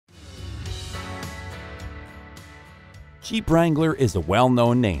Jeep Wrangler is a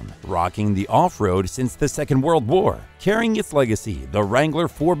well-known name, rocking the off-road since the Second World War. Carrying its legacy, the Wrangler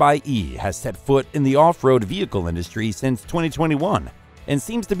 4xE has set foot in the off-road vehicle industry since 2021 and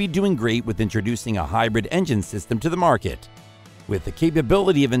seems to be doing great with introducing a hybrid engine system to the market. With the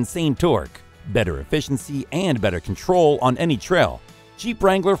capability of insane torque, better efficiency, and better control on any trail, Jeep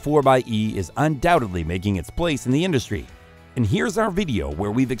Wrangler 4xE is undoubtedly making its place in the industry. And here's our video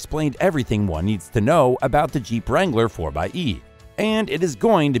where we've explained everything one needs to know about the Jeep Wrangler 4xE, and it is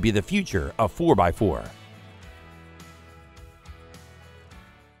going to be the future of 4x4.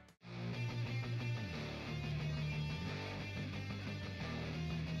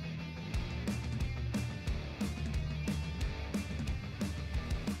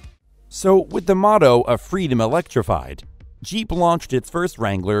 So, with the motto of freedom electrified, Jeep launched its first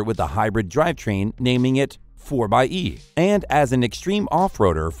Wrangler with a hybrid drivetrain, naming it 4xE, and as an extreme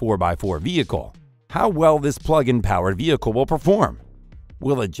off-roader 4x4 vehicle. How well this plug-in powered vehicle will perform?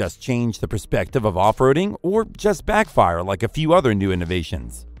 Will it just change the perspective of off-roading, or just backfire like a few other new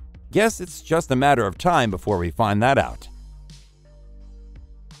innovations? Guess it's just a matter of time before we find that out.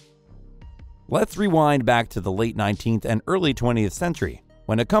 Let's rewind back to the late 19th and early 20th century,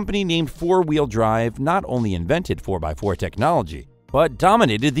 when a company named 4Wheel Drive not only invented 4x4 technology, but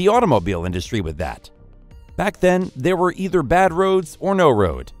dominated the automobile industry with that. Back then, there were either bad roads or no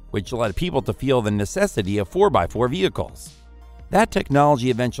road, which led people to feel the necessity of 4x4 vehicles. That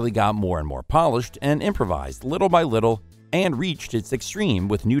technology eventually got more and more polished and improvised little by little and reached its extreme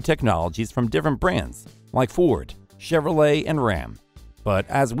with new technologies from different brands like Ford, Chevrolet, and Ram. But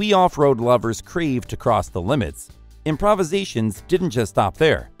as we off-road lovers crave to cross the limits, improvisations didn't just stop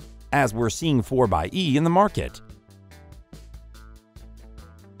there, as we're seeing 4xE in the market.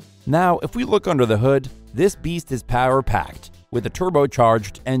 Now, if we look under the hood, this beast is power-packed, with a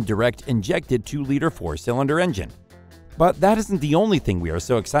turbocharged and direct-injected 2-liter 4-cylinder engine. But that isn't the only thing we are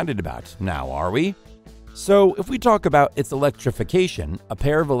so excited about now, are we? So, if we talk about its electrification, a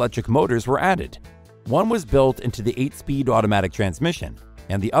pair of electric motors were added. One was built into the 8-speed automatic transmission,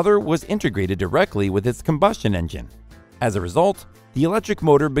 and the other was integrated directly with its combustion engine. As a result, the electric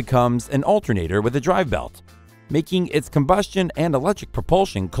motor becomes an alternator with a drive belt, making its combustion and electric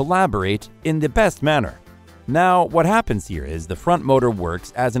propulsion collaborate in the best manner. Now, what happens here is the front motor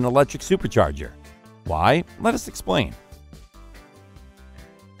works as an electric supercharger. Why? Let us explain.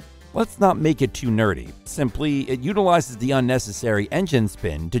 Let's not make it too nerdy. Simply, it utilizes the unnecessary engine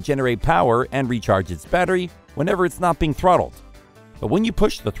spin to generate power and recharge its battery whenever it's not being throttled. But when you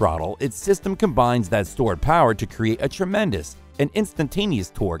push the throttle, its system combines that stored power to create a tremendous and instantaneous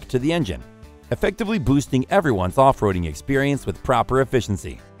torque to the engine, effectively boosting everyone's off-roading experience with proper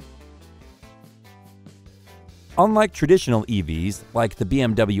efficiency. Unlike traditional EVs like the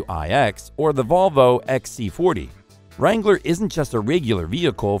BMW iX or the Volvo XC40, Wrangler isn't just a regular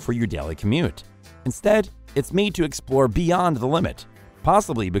vehicle for your daily commute. Instead, it's made to explore beyond the limit,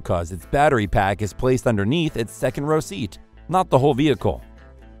 possibly because its battery pack is placed underneath its second-row seat, not the whole vehicle.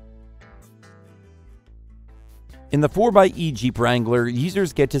 In the 4xE Jeep Wrangler,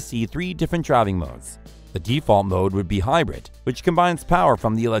 users get to see 3 different driving modes. The default mode would be hybrid, which combines power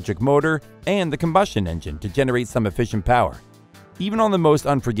from the electric motor and the combustion engine to generate some efficient power. Even on the most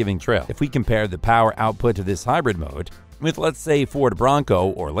unforgiving trail, if we compare the power output of this hybrid mode with, let's say, Ford Bronco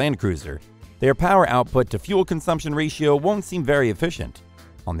or Land Cruiser, their power output to fuel consumption ratio won't seem very efficient.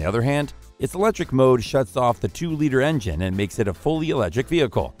 On the other hand, its electric mode shuts off the 2-liter engine and makes it a fully electric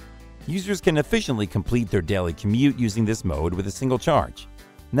vehicle. Users can efficiently complete their daily commute using this mode with a single charge.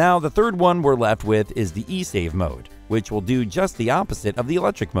 Now, the third one we're left with is the e-Save mode, which will do just the opposite of the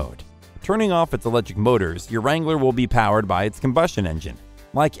electric mode. Turning off its electric motors, your Wrangler will be powered by its combustion engine,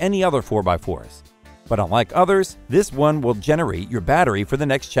 like any other 4x4s. But unlike others, this one will generate your battery for the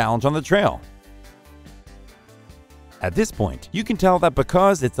next challenge on the trail. At this point, you can tell that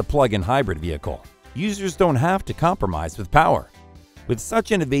because it's a plug-in hybrid vehicle, users don't have to compromise with power. With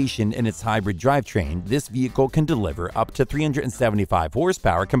such innovation in its hybrid drivetrain, this vehicle can deliver up to 375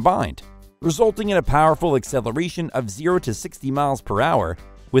 horsepower combined, resulting in a powerful acceleration of 0 to 60 miles per hour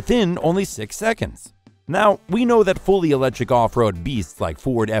within only 6 seconds. Now, we know that fully electric off-road beasts like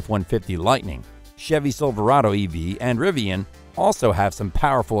Ford F-150 Lightning, Chevy Silverado EV, and Rivian also have some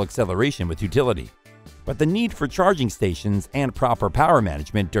powerful acceleration with utility. But the need for charging stations and proper power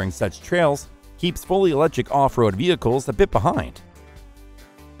management during such trails keeps fully electric off-road vehicles a bit behind.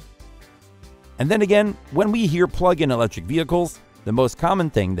 And then again, when we hear plug-in electric vehicles, the most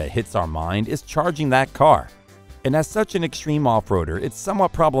common thing that hits our mind is charging that car. And as such an extreme off-roader, it's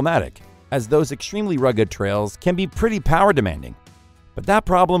somewhat problematic, as those extremely rugged trails can be pretty power demanding. But that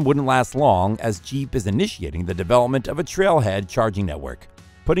problem wouldn't last long, as Jeep is initiating the development of a trailhead charging network,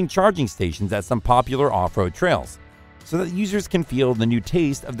 putting charging stations at some popular off-road trails, so that users can feel the new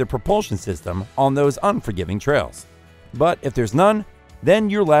taste of the propulsion system on those unforgiving trails. But if there's none, then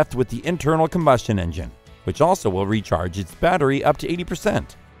you're left with the internal combustion engine, which also will recharge its battery up to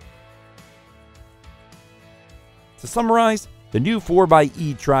 80%. To summarize, the new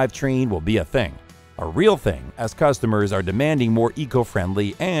 4xE drivetrain will be a thing. A real thing, as customers are demanding more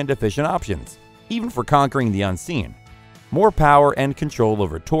eco-friendly and efficient options, even for conquering the unseen. More power and control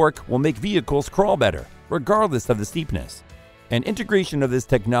over torque will make vehicles crawl better, regardless of the steepness. And integration of this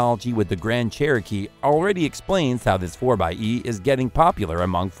technology with the Grand Cherokee already explains how this 4xE is getting popular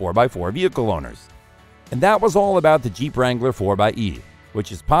among 4x4 vehicle owners. And that was all about the Jeep Wrangler 4xE,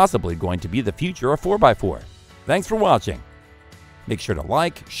 which is possibly going to be the future of 4x4. Thanks for watching. Make sure to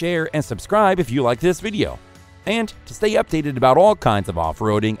like, share, and subscribe if you like this video. And to stay updated about all kinds of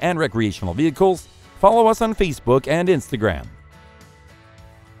off-roading and recreational vehicles, follow us on Facebook and Instagram.